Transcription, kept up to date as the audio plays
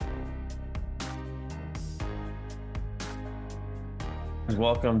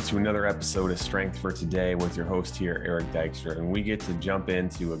Welcome to another episode of Strength for Today with your host here, Eric Dykstra. And we get to jump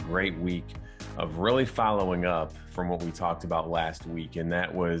into a great week of really following up from what we talked about last week. And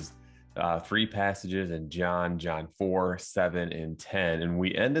that was three passages in John 4, 7, and 10. And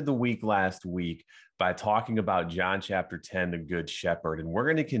we ended the week last week by talking about John chapter 10, the Good Shepherd. And we're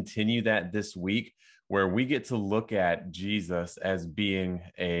going to continue that this week, where we get to look at Jesus as being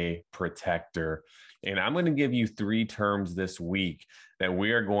a protector. And I'm going to give you three terms this week that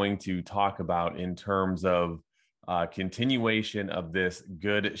we are going to talk about in terms of continuation of this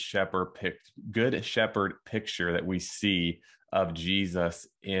good shepherd picture that we see of Jesus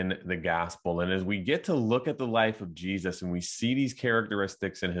in the gospel. And as we get to look at the life of Jesus and we see these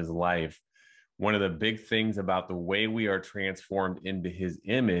characteristics in his life, one of the big things about the way we are transformed into his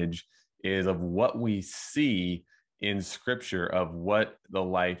image is of what we see in scripture of what the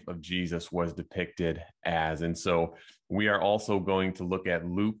life of Jesus was depicted as. And so we are also going to look at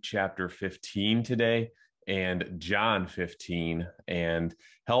Luke chapter 15 today and John 15 and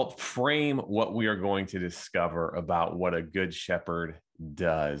help frame what we are going to discover about what a good shepherd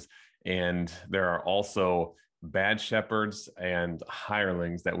does. And there are also bad shepherds and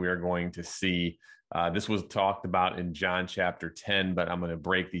hirelings that we are going to see. This was talked about in John chapter 10, but I'm going to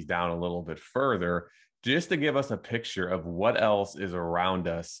break these down a little bit further just to give us a picture of what else is around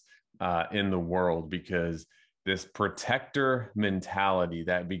us in the world, because this protector mentality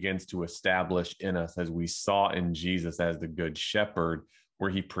that begins to establish in us, as we saw in Jesus as the good shepherd, where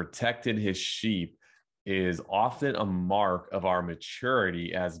he protected his sheep, is often a mark of our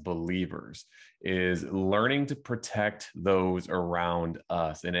maturity as believers, is learning to protect those around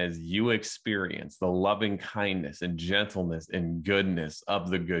us. And as you experience the loving kindness and gentleness and goodness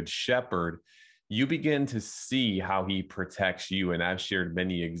of the good shepherd, you begin to see how he protects you. And I've shared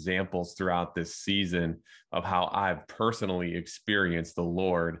many examples throughout this season of how I've personally experienced the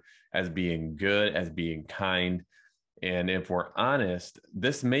Lord as being good, as being kind. And if we're honest,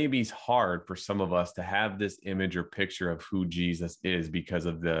 this may be hard for some of us to have this image or picture of who Jesus is because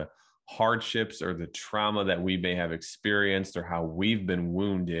of the hardships or the trauma that we may have experienced or how we've been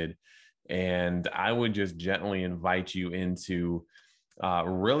wounded. And I would just gently invite you into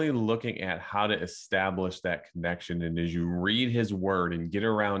really looking at how to establish that connection. And as you read his word and get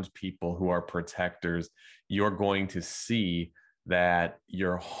around people who are protectors, you're going to see that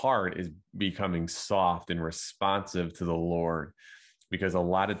your heart is becoming soft and responsive to the Lord. Because a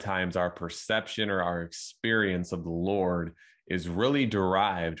lot of times our perception or our experience of the Lord is really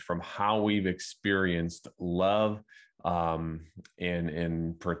derived from how we've experienced love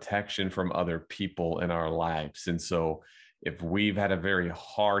and protection from other people in our lives. And so if we've had a very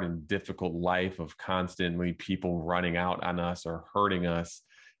hard and difficult life of constantly people running out on us or hurting us,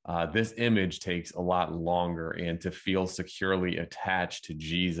 this image takes a lot longer. And to feel securely attached to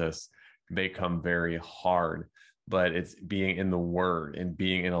Jesus may come very hard. But it's being in the Word and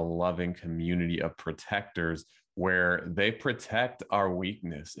being in a loving community of protectors where they protect our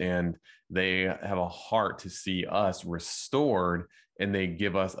weakness and they have a heart to see us restored, and they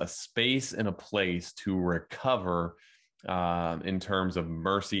give us a space and a place to recover in terms of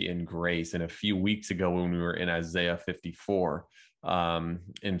mercy and grace. And a few weeks ago, when we were in Isaiah 54,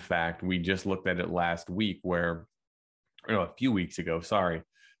 in fact, we just looked at it last week where, a few weeks ago, sorry,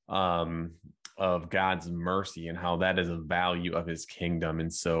 of God's mercy and how that is a value of his kingdom.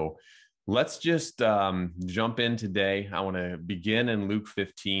 And so let's just jump in today. I want to begin in Luke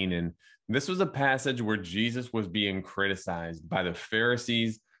 15. And this was a passage where Jesus was being criticized by the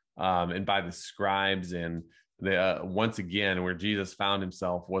Pharisees and by the scribes. And once again, where Jesus found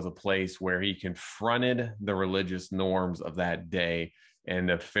himself was a place where he confronted the religious norms of that day. And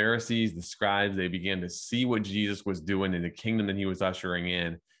the Pharisees, the scribes, they began to see what Jesus was doing in the kingdom that he was ushering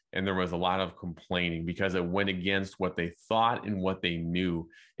in. And there was a lot of complaining because it went against what they thought and what they knew.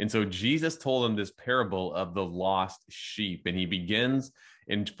 And so Jesus told them this parable of the lost sheep. And he begins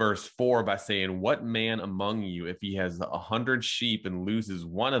in verse 4 by saying, "What man among you, if he has 100 sheep and loses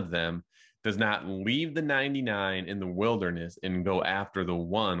one of them, does not leave the 99 in the wilderness and go after the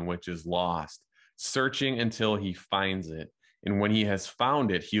one which is lost, searching until he finds it? And when he has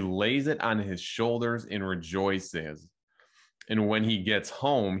found it, he lays it on his shoulders and rejoices. And when he gets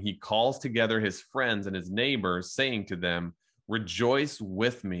home, he calls together his friends and his neighbors, saying to them, 'Rejoice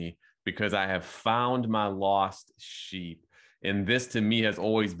with me, because I have found my lost sheep.'" And this to me has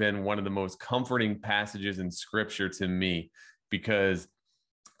always been one of the most comforting passages in scripture to me, because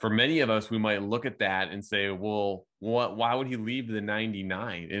for many of us, we might look at that and say, well, why would he leave the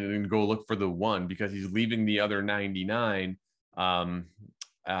 99 and go look for the one? Because he's leaving the other 99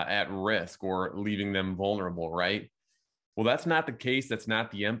 at risk or leaving them vulnerable, right? Well, that's not the case. That's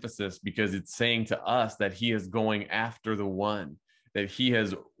not the emphasis, because it's saying to us that he is going after the one, that he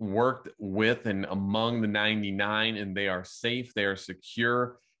has worked with and among the 99, and they are safe, they are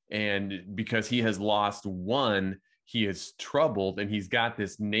secure. And because he has lost one, he is troubled, and he's got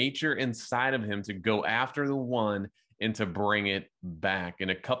this nature inside of him to go after the one and to bring it back.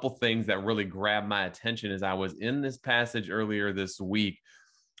 And a couple things that really grabbed my attention as I was in this passage earlier this week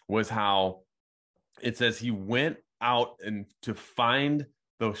was how it says he went out and to find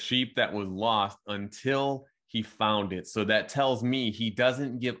the sheep that was lost until he found it. So that tells me he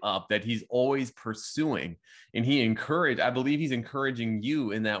doesn't give up, that he's always pursuing. And I believe he's encouraging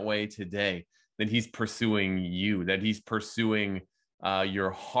you in that way today, that he's pursuing you, that he's pursuing your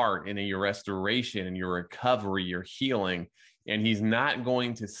heart and your restoration and your recovery, your healing. And he's not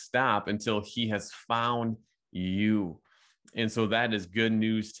going to stop until he has found you. And so that is good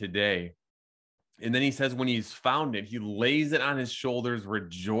news today. And then he says, when he's found it, he lays it on his shoulders,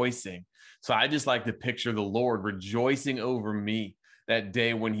 rejoicing. So I just like to picture the Lord rejoicing over me that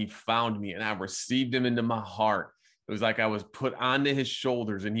day when he found me and I received him into my heart. It was like I was put onto his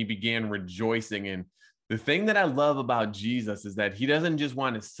shoulders and he began rejoicing. And the thing that I love about Jesus is that he doesn't just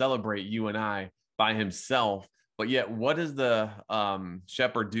want to celebrate you and I by himself. But yet, what does the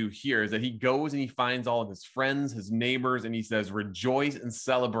shepherd do here is that he goes and he finds all of his friends, his neighbors, and he says, rejoice and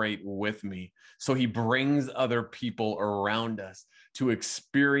celebrate with me. So he brings other people around us to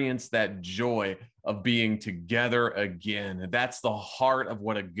experience that joy of being together again. And that's the heart of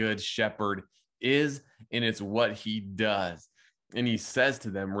what a good shepherd is, and it's what he does. And he says to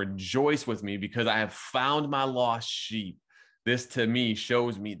them, rejoice with me because I have found my lost sheep. This to me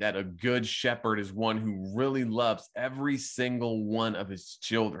shows me that a good shepherd is one who really loves every single one of his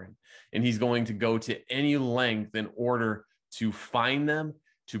children. And he's going to go to any length in order to find them,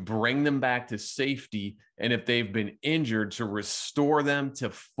 to bring them back to safety, and if they've been injured, to restore them to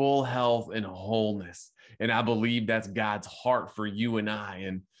full health and wholeness. And I believe that's God's heart for you and I.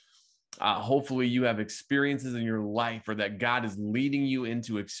 And hopefully you have experiences in your life, or that God is leading you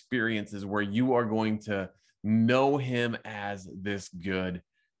into experiences where you are going to know him as this good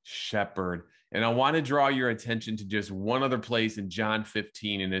shepherd. And I want to draw your attention to just one other place in John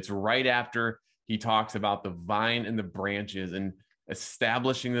 15, and it's right after he talks about the vine and the branches and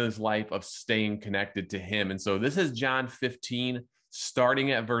establishing this life of staying connected to him. And so this is John 15,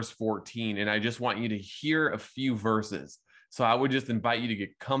 starting at verse 14. And I just want you to hear a few verses. So I would just invite you to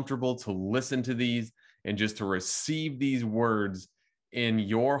get comfortable to listen to these and just to receive these words in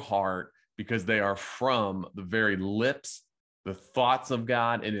your heart, because they are from the very lips, the thoughts of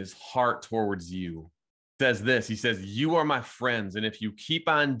God and his heart towards you. He says this, he says, you are my friends, and if you keep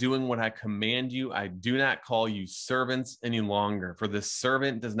on doing what I command you, I do not call you servants any longer, for the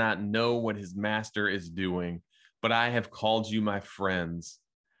servant does not know what his master is doing, but I have called you my friends,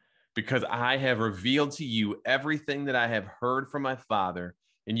 because I have revealed to you everything that I have heard from my Father,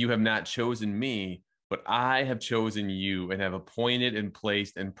 and you have not chosen me, but I have chosen you and have appointed and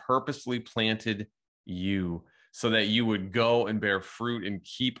placed and purposefully planted you so that you would go and bear fruit and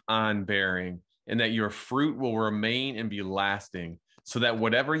keep on bearing, and that your fruit will remain and be lasting, so that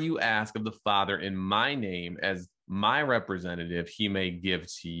whatever you ask of the Father in my name as my representative, he may give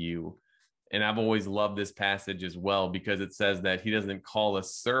to you. And I've always loved this passage as well, because it says that he doesn't call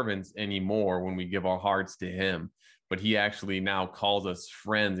us servants anymore when we give our hearts to him, but he actually now calls us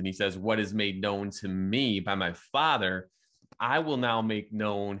friends. And he says, what is made known to me by my Father, I will now make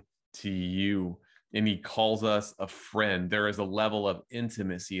known to you. And he calls us a friend. There is a level of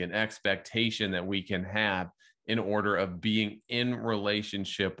intimacy and expectation that we can have in order of being in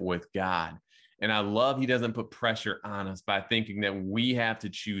relationship with God. And I love he doesn't put pressure on us by thinking that we have to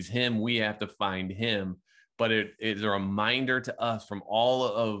choose him, we have to find him. But it is a reminder to us from all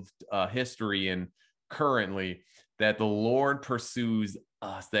of history and currently that the Lord pursues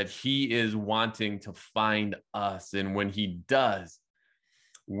us, that he is wanting to find us. And when he does,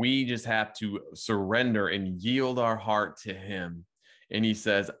 we just have to surrender and yield our heart to him. And he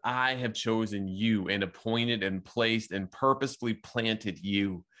says, I have chosen you and appointed and placed and purposefully planted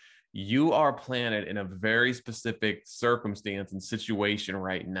you. You are planted in a very specific circumstance and situation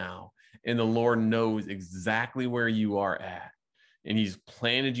right now. And the Lord knows exactly where you are at. And he's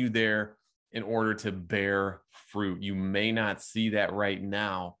planted you there in order to bear fruit. You may not see that right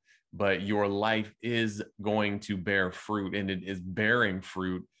now, but your life is going to bear fruit, and it is bearing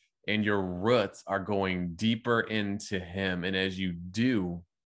fruit, and your roots are going deeper into him. And as you do,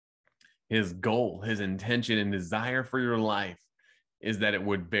 his goal, his intention and desire for your life is that it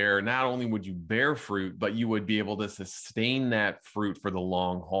would bear, not only would you bear fruit, but you would be able to sustain that fruit for the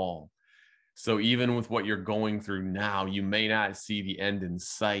long haul. So even with what you're going through now, you may not see the end in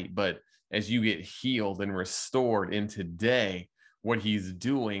sight, but as you get healed and restored in today, what he's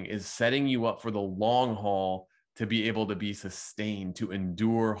doing is setting you up for the long haul to be able to be sustained, to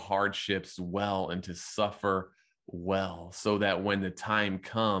endure hardships well, and to suffer well, so that when the time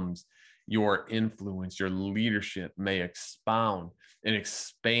comes, your influence, your leadership may expound and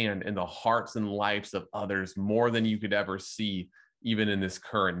expand in the hearts and lives of others more than you could ever see, even in this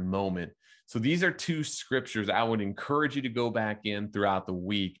current moment. So these are two scriptures I would encourage you to go back in throughout the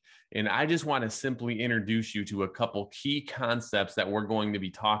week. And I just want to simply introduce you to a couple key concepts that we're going to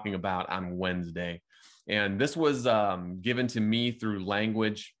be talking about on Wednesday. And this was given to me through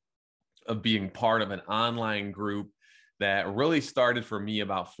language of being part of an online group that really started for me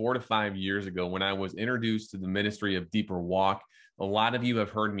about 4 to 5 years ago when I was introduced to the ministry of Deeper Walk. A lot of you have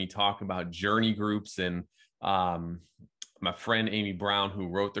heard me talk about journey groups, and my friend Amy Brown, who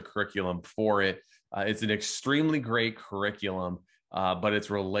wrote the curriculum for it, it's an extremely great curriculum, but it's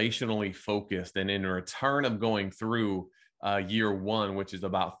relationally focused. And in return of going through year one, which is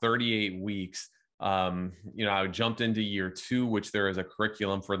about 38 weeks, I jumped into year two, which there is a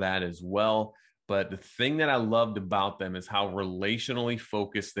curriculum for that as well. But the thing that I loved about them is how relationally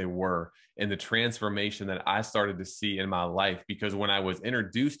focused they were and the transformation that I started to see in my life. Because when I was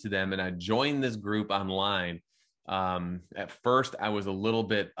introduced to them and I joined this group online, at first I was a little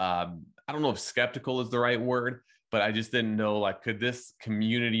bit, I don't know if skeptical is the right word, but I just didn't know, like, could this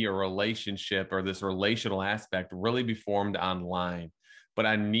community or relationship or this relational aspect really be formed online? But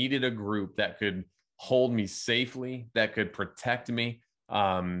I needed a group that could hold me safely, that could protect me,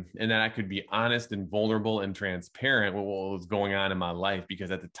 and that I could be honest and vulnerable and transparent with what was going on in my life.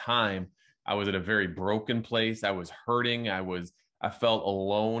 Because at the time, I was at a very broken place. I was hurting. I felt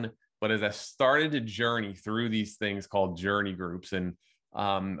alone. But as I started to journey through these things called journey groups, and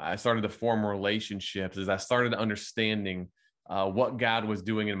I started to form relationships, as I started understanding what God was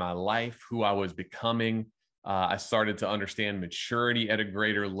doing in my life, who I was becoming, I started to understand maturity at a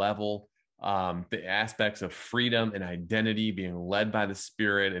greater level, the aspects of freedom and identity, being led by the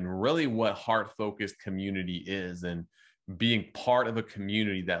Spirit, and really what heart-focused community is, and being part of a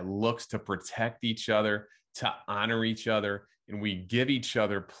community that looks to protect each other, to honor each other, and we give each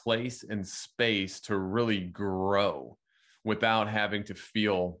other place and space to really grow without having to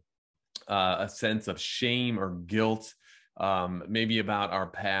feel a sense of shame or guilt, maybe about our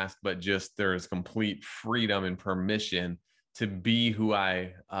past, but just there's complete freedom and permission to be who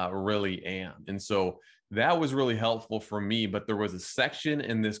I really am. And so that was really helpful for me. But there was a section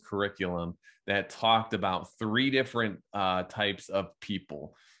in this curriculum that talked about 3 different types of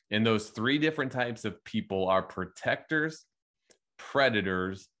people. And those 3 different types of people are protectors,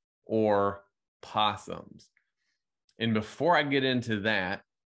 predators, or possums. And before I get into that,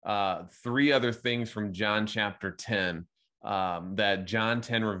 3 other things from John chapter 10 that John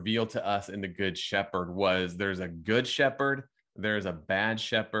 10 revealed to us in the Good Shepherd was there's a good shepherd, there's a bad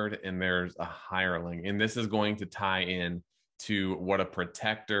shepherd, and there's a hireling. And this is going to tie in to what a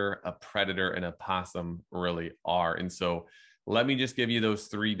protector, a predator, and a possum really are. And so let me just give you those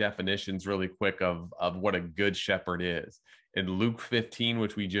 3 definitions really quick of what a good shepherd is. In Luke 15,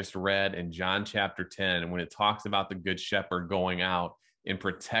 which we just read, in John chapter 10, when it talks about the good shepherd going out and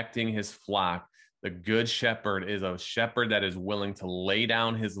protecting his flock, the good shepherd is a shepherd that is willing to lay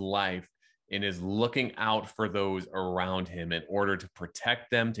down his life and is looking out for those around him in order to protect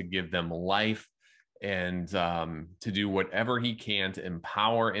them, to give them life, and to do whatever he can to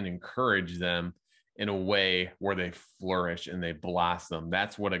empower and encourage them in a way where they flourish and they blossom.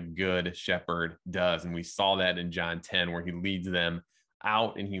 That's what a good shepherd does. And we saw that in John 10, where he leads them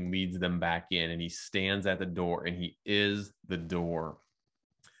out and he leads them back in, and he stands at the door and he is the door.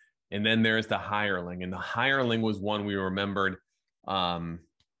 And then there's the hireling. And the hireling was one we remembered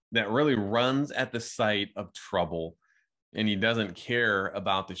that really runs at the sight of trouble. And he doesn't care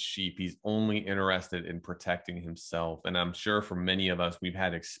about the sheep. He's only interested in protecting himself. And I'm sure for many of us, we've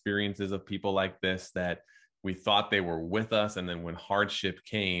had experiences of people like this that we thought they were with us. And then when hardship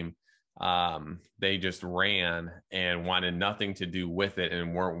came, they just ran and wanted nothing to do with it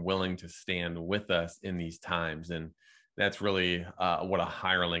and weren't willing to stand with us in these times. And that's really what a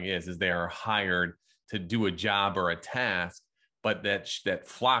hireling is they are hired to do a job or a task, but that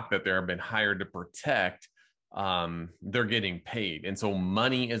flock that they've been hired to protect, they're getting paid. And so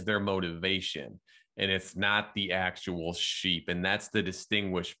money is their motivation, and it's not the actual sheep. And that's the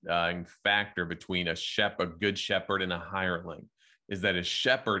distinguishing factor between a good shepherd and a hireling, is that a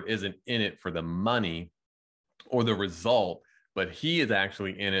shepherd isn't in it for the money or the result, but he is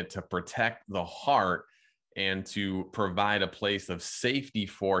actually in it to protect the heart and to provide a place of safety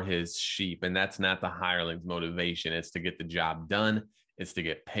for his sheep. And that's not the hireling's motivation. It's to get the job done, it's to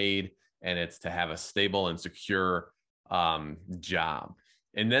get paid, and it's to have a stable and secure job.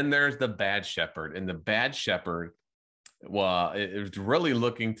 And then there's the bad shepherd. And the bad shepherd, well, is really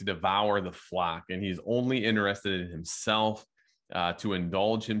looking to devour the flock, and he's only interested in himself, to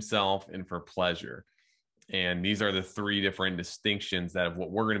indulge himself and for pleasure. And these are the three different distinctions that of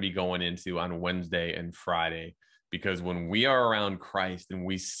what we're going to be going into on Wednesday and Friday. Because when we are around Christ and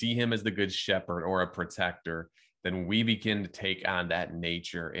we see him as the good shepherd or a protector, then we begin to take on that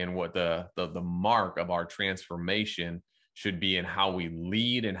nature, and what the mark of our transformation should be in how we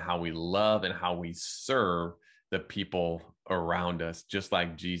lead and how we love and how we serve the people around us, just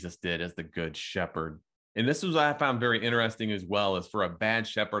like Jesus did as the good shepherd. And this was what I found very interesting as well, is for a bad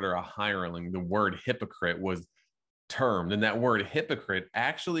shepherd or a hireling, the word hypocrite was termed. And that word hypocrite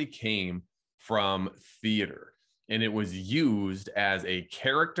actually came from theater. And it was used as a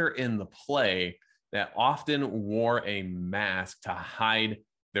character in the play that often wore a mask to hide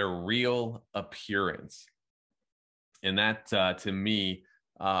their real appearance. And that, to me,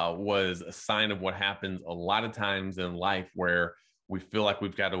 was a sign of what happens a lot of times in life, where we feel like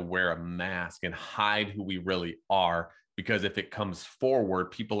we've got to wear a mask and hide who we really are, because if it comes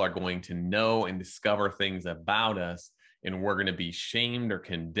forward, people are going to know and discover things about us, and we're going to be shamed or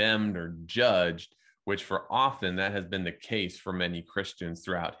condemned or judged, which for often that has been the case for many Christians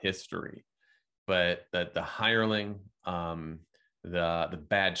throughout history. But that the hireling, the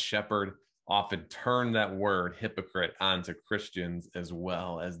bad shepherd, often turn that word hypocrite onto Christians, as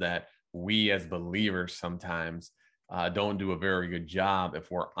well as that we as believers sometimes don't do a very good job, if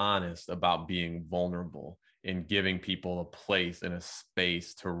we're honest, about being vulnerable and giving people a place and a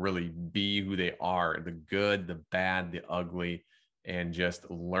space to really be who they are, the good, the bad, the ugly, and just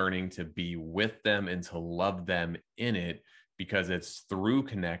learning to be with them and to love them in it, because it's through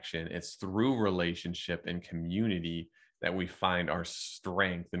connection, it's through relationship and community that we find our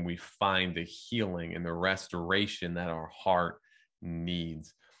strength, and we find the healing and the restoration that our heart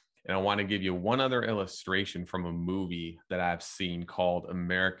needs. And I want to give you one other illustration from a movie that I've seen called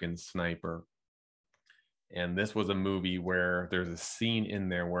American Sniper. And this was a movie where there's a scene in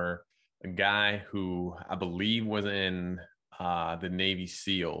there where a guy who I believe was in the Navy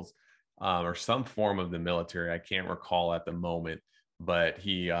SEALs, or some form of the military, I can't recall at the moment, but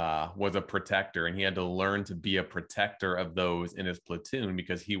he was a protector, and he had to learn to be a protector of those in his platoon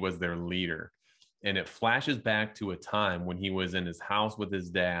because he was their leader. And it flashes back to a time when he was in his house with his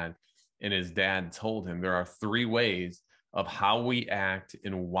dad, and his dad told him there are three ways of how we act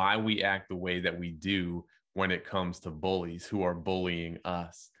and why we act the way that we do when it comes to bullies who are bullying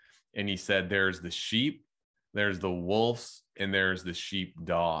us. And he said, there's the sheep, there's the wolves, and there's the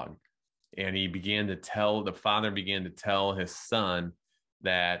sheepdog. And the father began to tell his son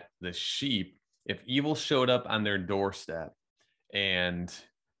that the sheep, if evil showed up on their doorstep, and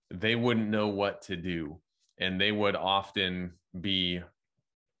they wouldn't know what to do, and they would often be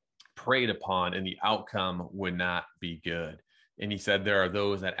preyed upon, and the outcome would not be good. And he said there are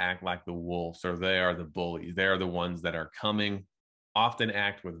those that act like the wolves, or they are the bullies. They are the ones that are coming, often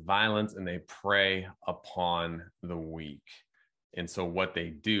act with violence, and they prey upon the weak. And so what they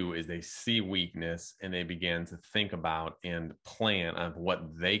do is they see weakness, and they begin to think about and plan of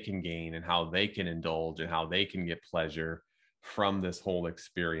what they can gain and how they can indulge and how they can get pleasure from this whole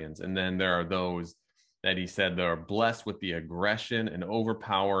experience. And then there are those that he said they are blessed with the aggression and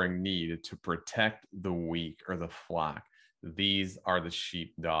overpowering need to protect the weak or the flock. These are the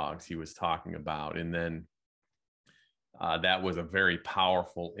sheepdogs he was talking about. And then that was a very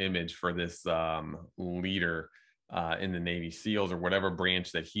powerful image for this leader in the Navy SEALs or whatever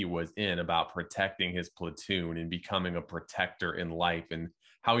branch that he was in, about protecting his platoon and becoming a protector in life, and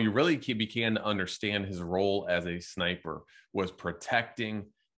how he really began to understand his role as a sniper was protecting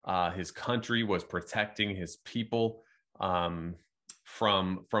his country, was protecting his people from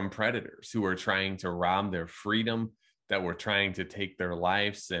predators who were trying to rob their freedom, that were trying to take their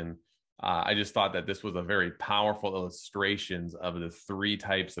lives. And I just thought that this was a very powerful illustrations of the three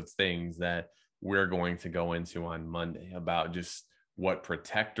types of things that we're going to go into on Monday, about just what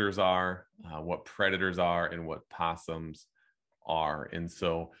protectors are, what predators are, and what possums are. And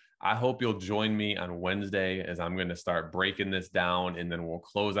so I hope you'll join me on Wednesday as I'm going to start breaking this down, and then we'll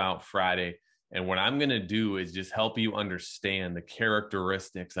close out Friday. And what I'm going to do is just help you understand the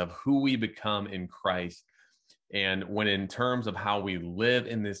characteristics of who we become in Christ. And when in terms of how we live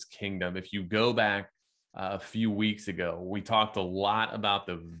in this kingdom, if you go back a few weeks ago, we talked a lot about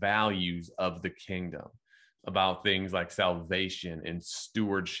the values of the kingdom. about things like salvation and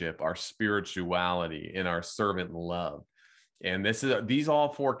stewardship, our spirituality, and our servant love. And these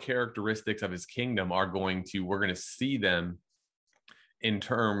all four characteristics of his kingdom are we're going to see them in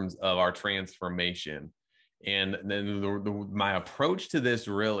terms of our transformation. And then my approach to this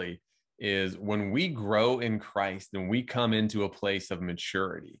really is when we grow in Christ and we come into a place of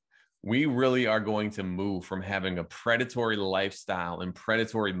maturity, we really are going to move from having a predatory lifestyle and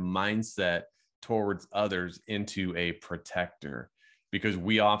predatory mindset towards others into a protector, because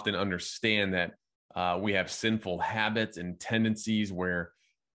we often understand that we have sinful habits and tendencies where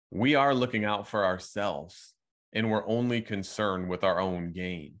we are looking out for ourselves and we're only concerned with our own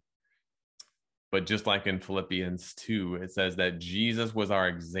gain. But just like in Philippians 2, it says that Jesus was our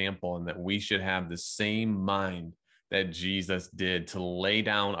example and that we should have the same mind that Jesus did, to lay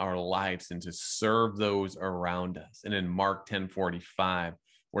down our lives and to serve those around us. And in Mark 10:45,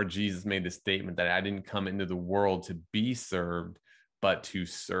 where Jesus made the statement that I didn't come into the world to be served, but to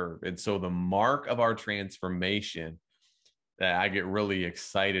serve. And so the mark of our transformation that I get really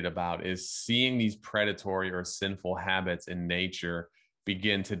excited about is seeing these predatory or sinful habits in nature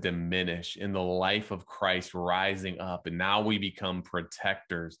begin to diminish in the life of Christ rising up. And now we become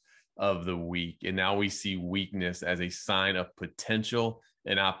protectors of the weak. And now we see weakness as a sign of potential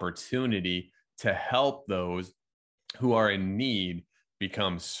and opportunity to help those who are in need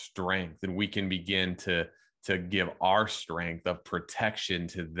become strength. And we can begin to give our strength of protection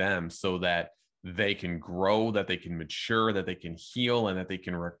to them so that they can grow, that they can mature, that they can heal, and that they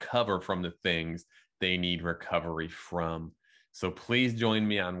can recover from the things they need recovery from. So please join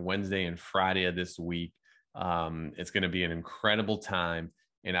me on Wednesday and Friday of this week. It's going to be an incredible time.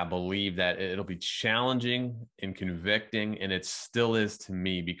 And I believe that it'll be challenging and convicting, and it still is to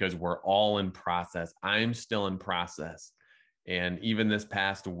me, because we're all in process. I'm still in process. And even this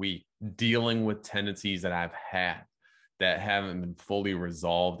past week, dealing with tendencies that I've had that haven't been fully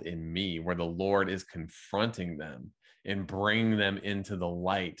resolved in me, where the Lord is confronting them and bringing them into the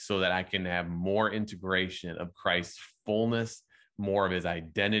light so that I can have more integration of Christ's fullness, more of his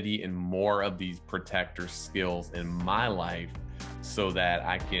identity, and more of these protector skills in my life, so that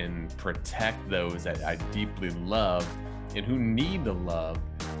I can protect those that I deeply love and who need the love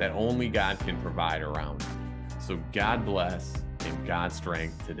that only God can provide around me. So God bless and God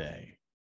strength today.